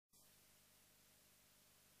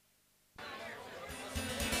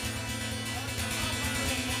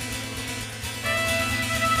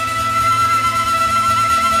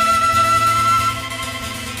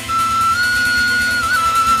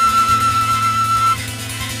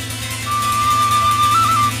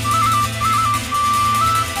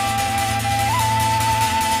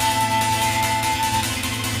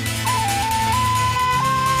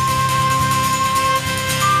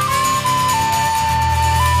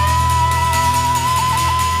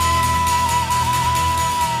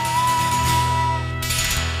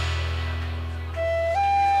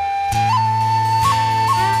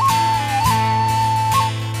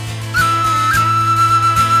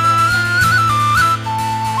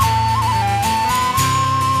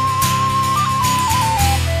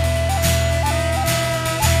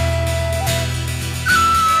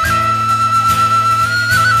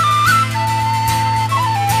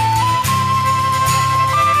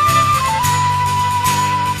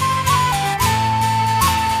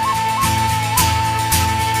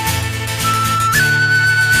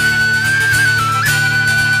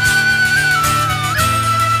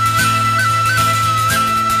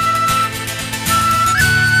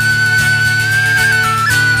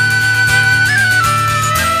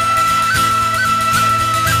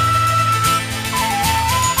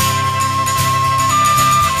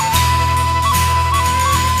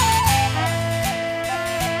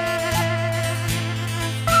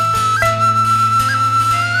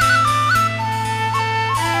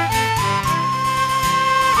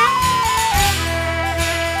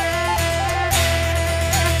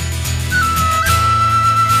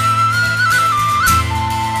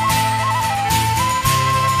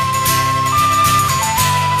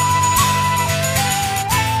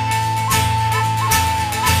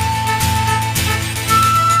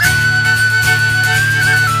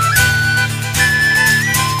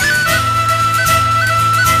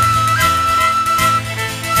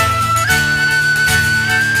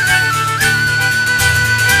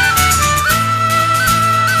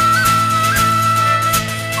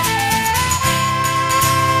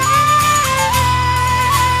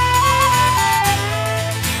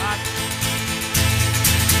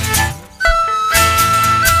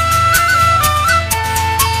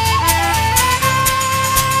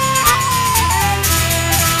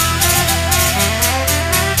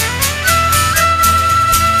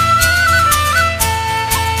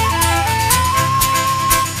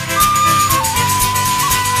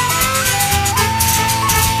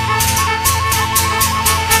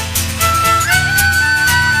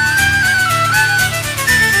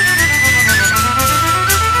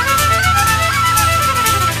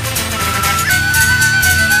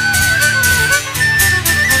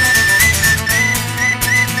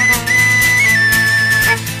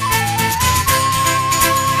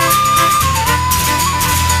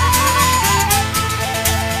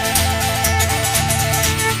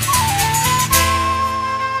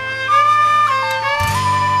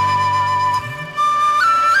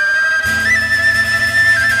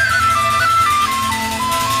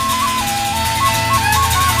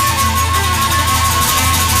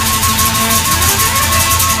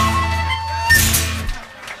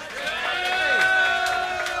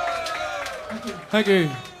Thank you.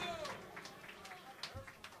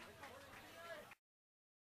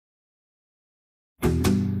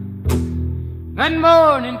 Good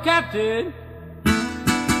morning, Captain.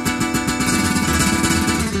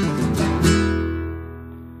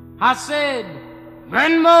 I said,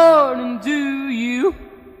 good morning to you.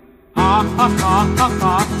 Ha, ha, ha, ha,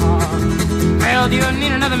 ha, ha. Well, do you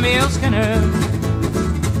need another meal, Skinner?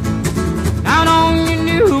 Down on your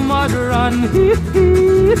new mud run.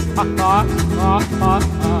 Ha, ha, ha, ha,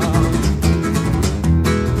 ha.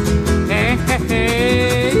 Hey, hey, hey.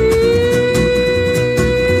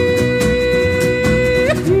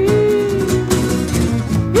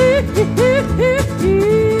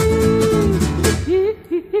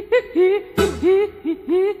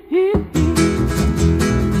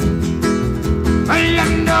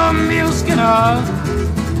 Mule Skinner,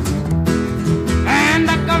 and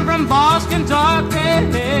I come from Boston, Kentucky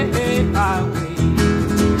highway,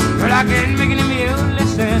 but I can make any mule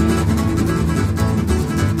listen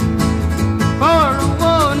for a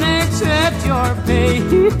one except your pay.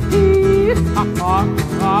 Ha ha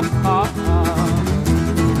ha ha ha.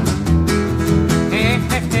 Hey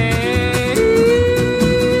hey hey.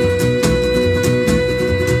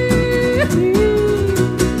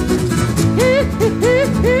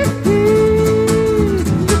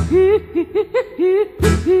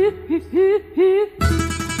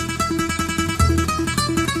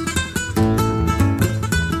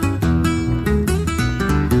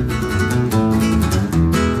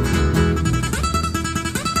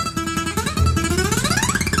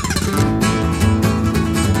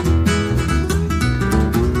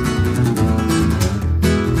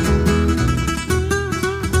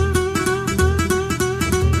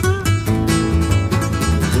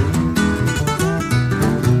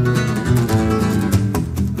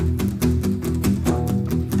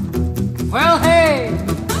 Well, hey,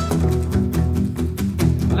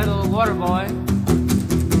 little water boy,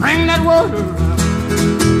 bring that water up.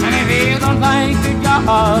 And if you don't like your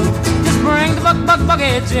job, just bring the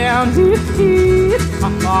bucket down. Ha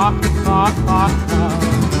ha ha ha ha.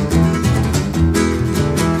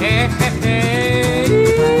 Hey hey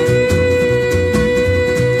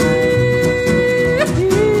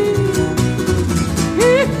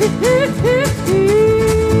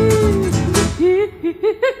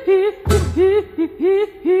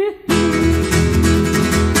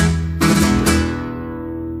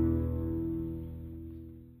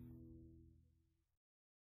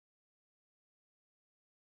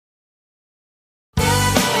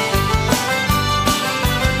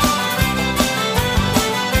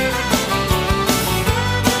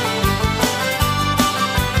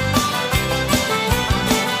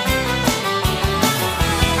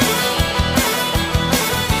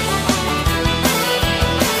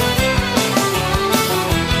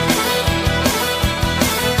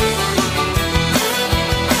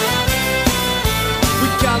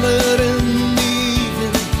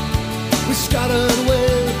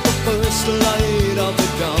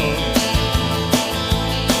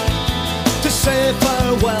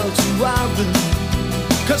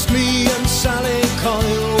Cause me and Sally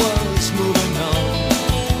Coyle was moving on.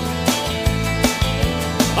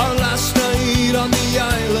 Our last night on the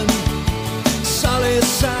island, Sally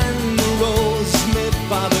sang the rose made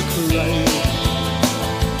by the crowd.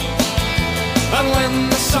 And when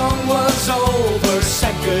the song was over,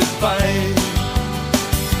 said goodbye.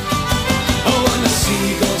 Oh, and the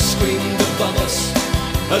seagulls screamed above us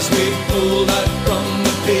as we pulled out from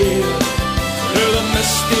the pier. Through the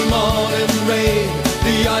misty morning rain,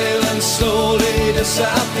 the island slowly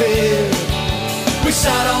disappeared. We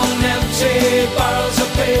sat on empty barrels of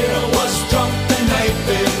beer, was drunk the night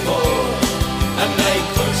before, and night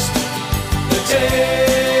first the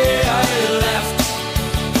day I left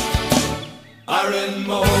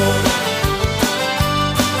arranmore.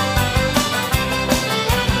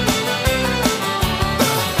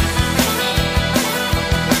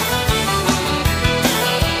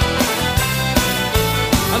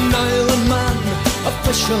 An island man, a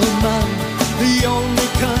fisherman, the only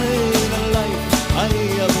kind of life I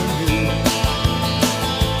ever knew.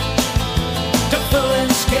 To fill in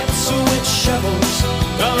skips with shovels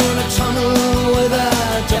down a tunnel with a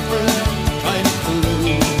different kind of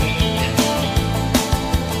crew.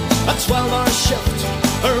 A 12-hour shift,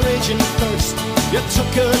 a raging thirst, you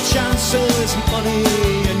took your chances, money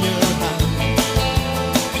in your hand,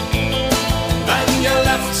 and you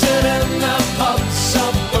left it in the pubs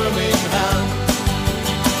of Birmingham.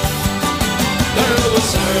 There was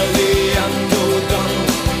Early and O'Donnell,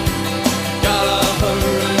 Gallagher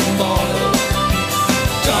and Boyle,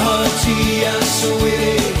 Doherty and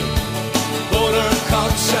Sweetie, Border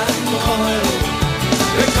Cox and Coyle.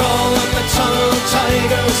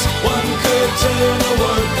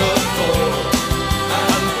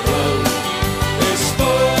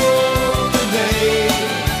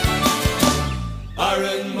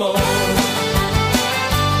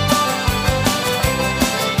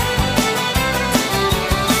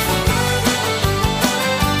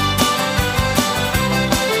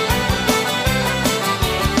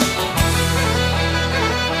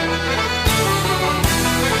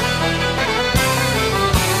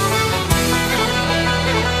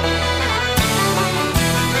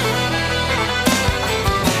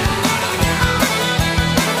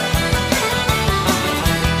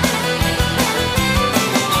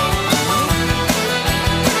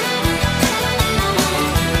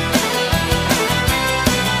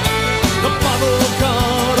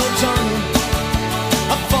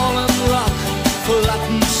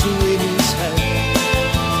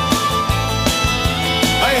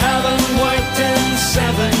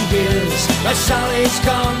 My Sally's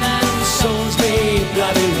gone and so's me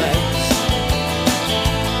bloody legs.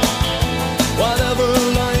 Whatever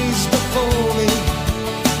lies before me,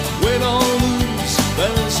 win or lose,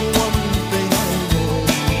 there's one thing I know.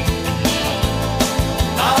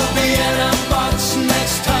 I'll be in a box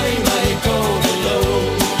next time I go below.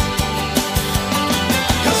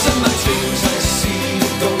 'Cause in my dreams I see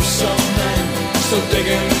ghosts of men still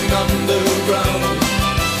digging